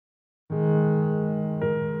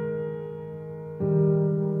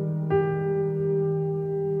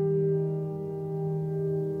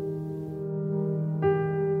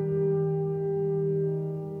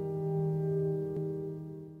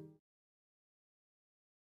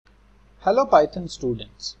Hello Python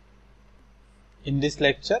students. In this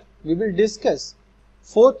lecture, we will discuss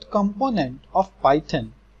fourth component of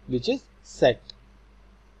Python, which is set.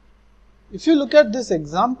 If you look at this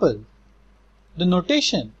example, the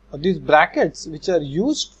notation or these brackets which are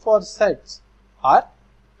used for sets are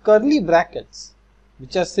curly brackets,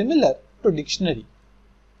 which are similar to dictionary,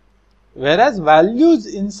 whereas values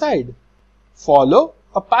inside follow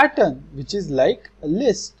a pattern which is like a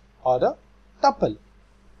list or a tuple.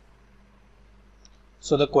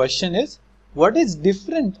 So the question is, what is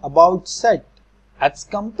different about set as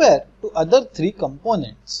compared to other three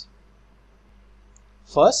components?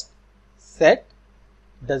 First, set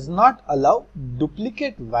does not allow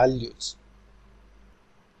duplicate values.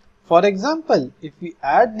 For example, if we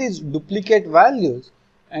add these duplicate values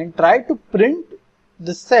and try to print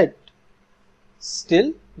the set,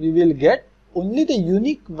 still we will get only the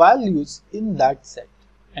unique values in that set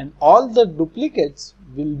and all the duplicates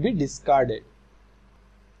will be discarded.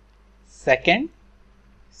 Second,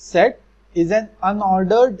 set is an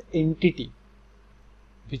unordered entity,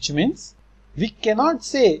 which means we cannot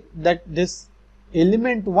say that this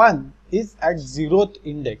element 1 is at 0th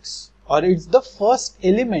index or it's the first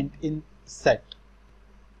element in set.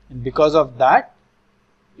 And because of that,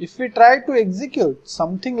 if we try to execute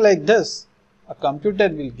something like this, a computer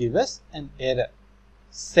will give us an error.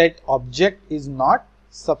 Set object is not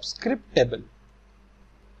subscriptable.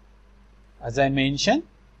 As I mentioned,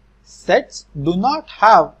 sets do not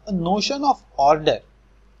have a notion of order.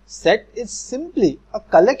 Set is simply a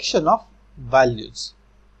collection of values.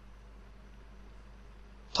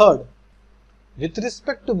 Third, with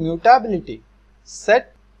respect to mutability,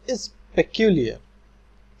 set is peculiar.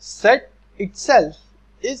 Set itself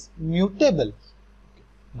is mutable,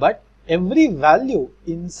 but every value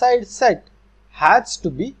inside set has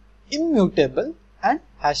to be immutable and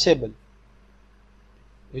hashable,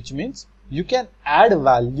 which means you can add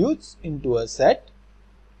values into a set,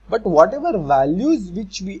 but whatever values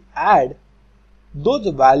which we add, those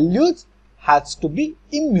values has to be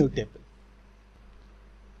immutable.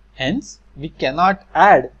 Hence, we cannot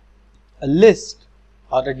add a list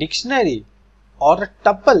or a dictionary or a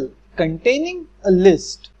tuple containing a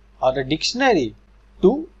list or a dictionary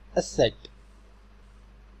to a set,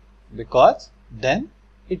 because then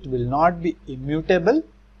it will not be immutable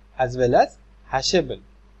as well as hashable.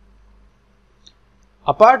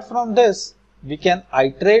 Apart from this, we can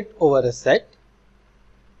iterate over a set.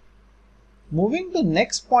 Moving to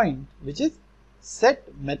next point, which is set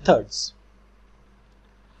methods.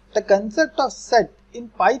 The concept of set in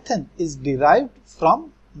Python is derived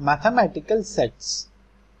from mathematical sets.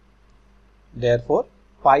 Therefore,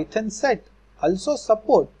 Python set also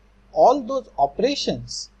support all those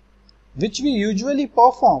operations which we usually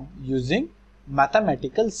perform using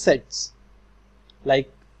mathematical sets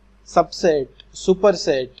like subset,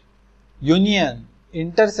 superset, union,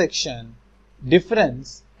 intersection,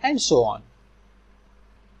 difference, and so on.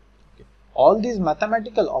 All these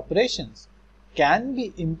mathematical operations can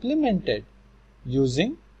be implemented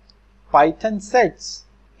using Python sets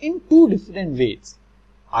in two different ways,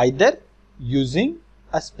 either using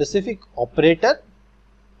a specific operator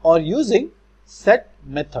or using set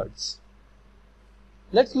methods.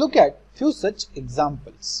 Let's look at few such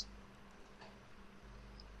examples.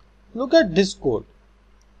 Look at this code.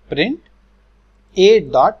 Print a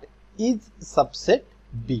dot is subset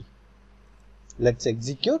b. Let's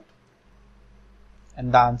execute,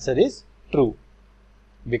 and the answer is true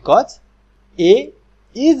because a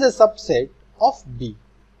is a subset of b.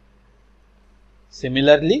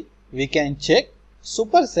 Similarly, we can check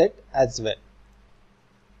superset as well.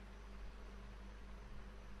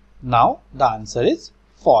 Now the answer is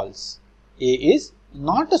false. A is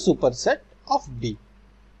not a superset of b.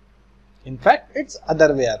 In fact, it's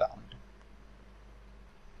other way around.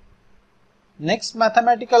 Next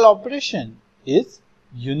mathematical operation is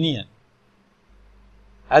union.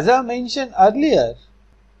 As I mentioned earlier,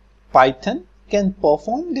 Python can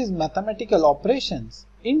perform these mathematical operations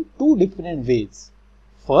in two different ways.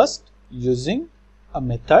 First, using a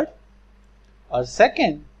method, or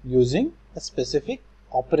second, using a specific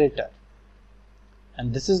operator.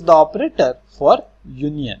 And this is the operator for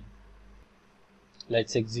union.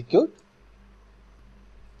 Let's execute.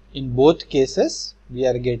 In both cases, we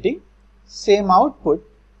are getting same output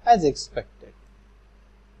as expected.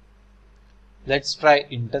 Let's try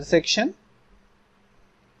intersection.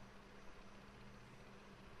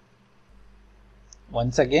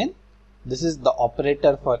 Once again, this is the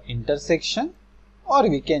operator for intersection, or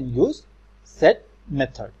we can use set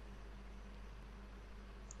method.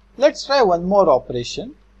 Let's try one more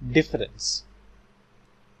operation, difference.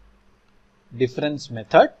 Difference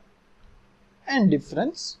method. and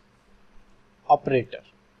difference operator.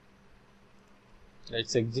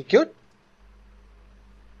 Let's execute,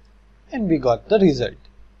 and we got the result.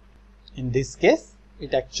 In this case,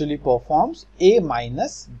 it actually performs A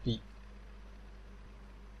minus B.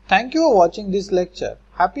 Thank you for watching this lecture.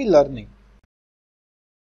 Happy learning.